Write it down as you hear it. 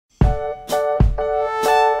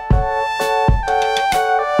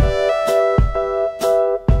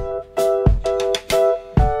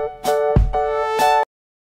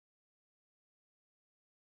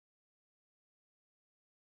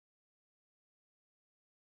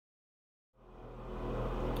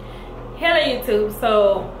Hello YouTube.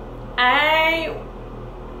 So I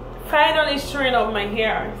finally straightened up my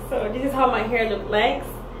hair. So this is how my hair looks like.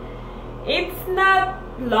 It's not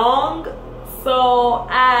long, so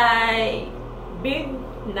I been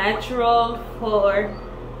natural for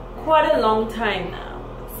quite a long time now.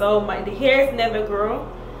 So the hairs never grow,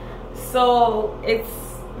 so it's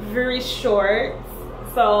very short.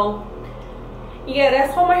 So yeah,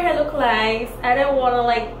 that's how my hair look like. I don't want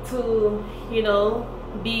to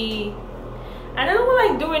be, I don't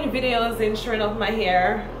want doing videos and showing off my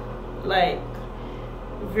hair like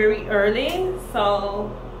very early, so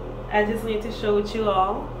I just need to show it you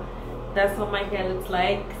all. That's what my hair looks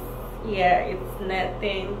like. Yeah, it's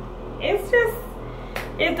nothing, it's just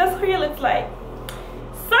how it looks like.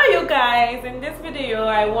 So you guys, in this video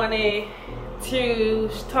I wanted to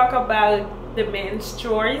talk about the men's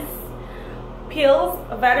choice pills,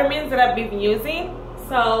 vitamins that I've been using.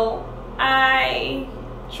 So I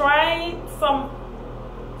tried some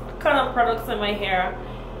kind of products in my hair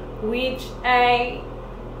which they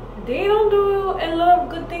don't do a lot of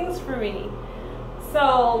good things for me.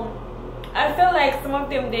 So I feel like some of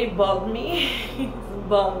them, they bugged me.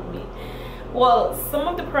 Bugged me. Well, some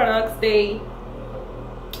of the products,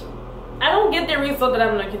 I don't get the result that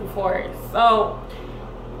I'm looking for. So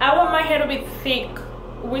I want my hair to be thick,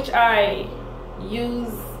 which I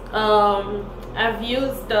use.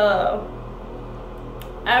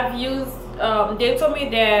 They told me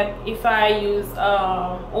that if I use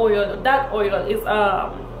oil, that oil is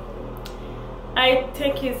I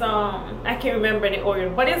think it's I can't remember the oil,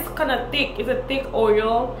 but it's kind of thick. It's a thick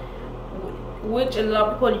oil which a lot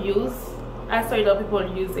of people use. I saw a lot of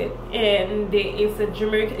people use it, and it's a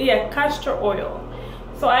Jamaica, yeah, castor oil.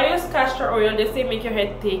 So I use castor oil. They say make your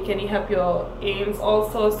hair thick and it help your ends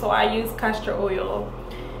also. So I use castor oil,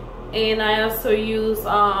 and I also use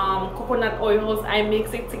coconut oils. I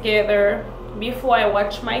mix it together before I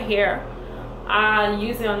wash my hair. I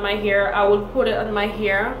use it on my hair. I will put it on my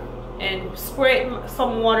hair and spray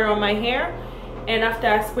some water on my hair, and after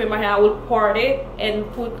I spray my hair I will pour it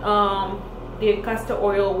and put the castor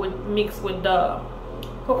oil mixed with the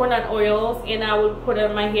coconut oils, and I will put it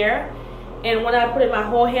on my hair. And when I put it in my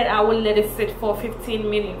whole head, I will let it sit for 15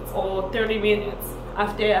 minutes or 30 minutes.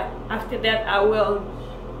 After that, I will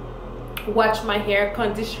wash my hair,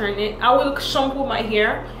 condition it. I will shampoo my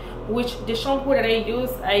hair, which the shampoo that I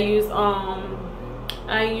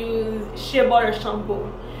use Shea butter shampoo,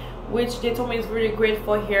 which they told me is really great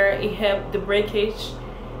for hair. It helps the breakage,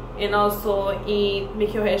 and also it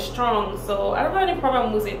make your hair strong. So I don't have any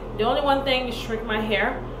problem with it. The only one thing is shrink my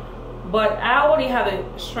hair, but I already have a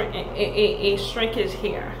shrinkage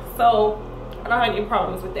hair, so I don't have any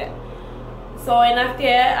problems with that. So, and after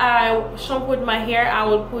I shampooed my hair, I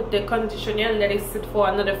will put the conditioner and let it sit for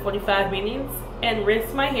another 45 minutes and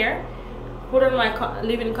rinse my hair, put on my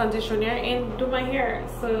leave-in conditioner and do my hair.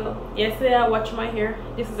 So yesterday I washed my hair.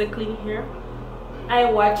 This is a clean hair. I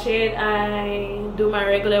wash it, I do my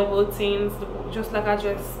regular routines just like I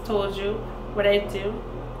just told you what I do.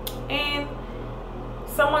 And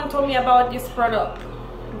someone told me about this product,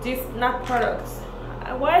 not products,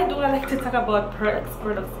 why do I like to talk about products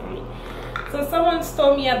only? So someone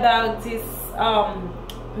told me about this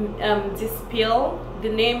this pill. The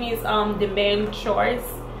name is the men's choice.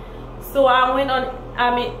 So I went on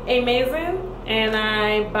Amazon and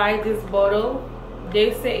I buy this bottle.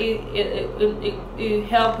 They say it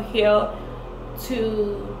help hair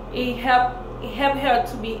to hair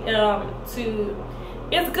to be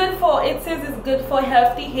it's good for, it says it's good for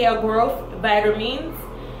healthy hair growth, vitamins,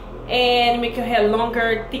 and make your hair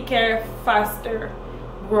longer, thicker, faster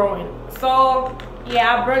growing. So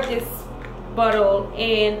yeah, I brought this bottle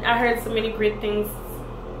and I heard so many great things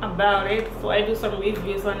about it, so I do some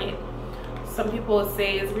reviews on it. Some people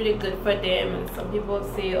say it's really good for them, and some people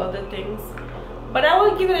say other things, but I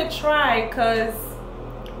will give it a try to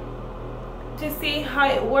see how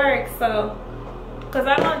it works. So because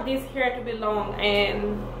I want this hair to be long,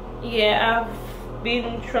 and yeah, I've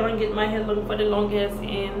been trying to get my hair long for the longest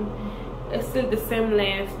and it's still the same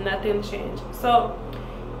length, nothing changed. So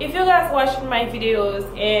if you guys watching my videos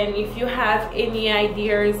and if you have any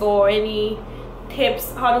ideas or any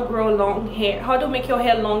tips how to grow long hair, how to make your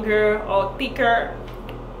hair longer or thicker,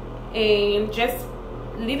 and just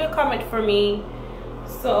leave a comment for me.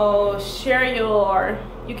 So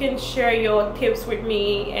you can share your tips with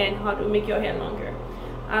me and how to make your hair longer.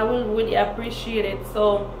 I will really appreciate it.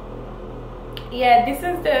 So yeah, this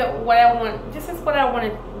is what I want to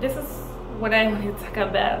talk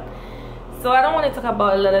about. So I don't want to talk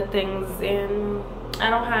about a lot of things, and I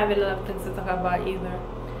don't have a lot of things to talk about either.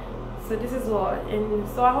 so this is what, and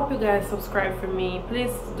so I hope you guys subscribe for me.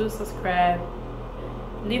 Please do subscribe,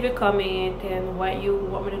 leave a comment and what you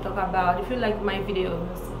want me to talk about if you like my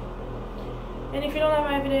videos, and if you don't like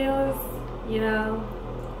my videos, you know,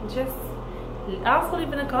 just also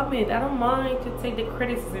leave in a comment. I don't mind to take the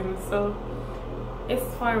criticism, so it's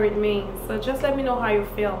fine with me. So just let me know how you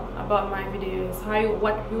feel about my videos,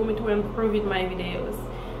 what you want me to improve in my videos,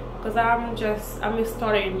 because I'm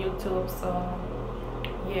starting YouTube. So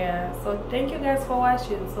yeah, so thank you guys for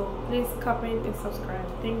watching. So please comment and subscribe.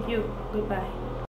 Thank you. Goodbye.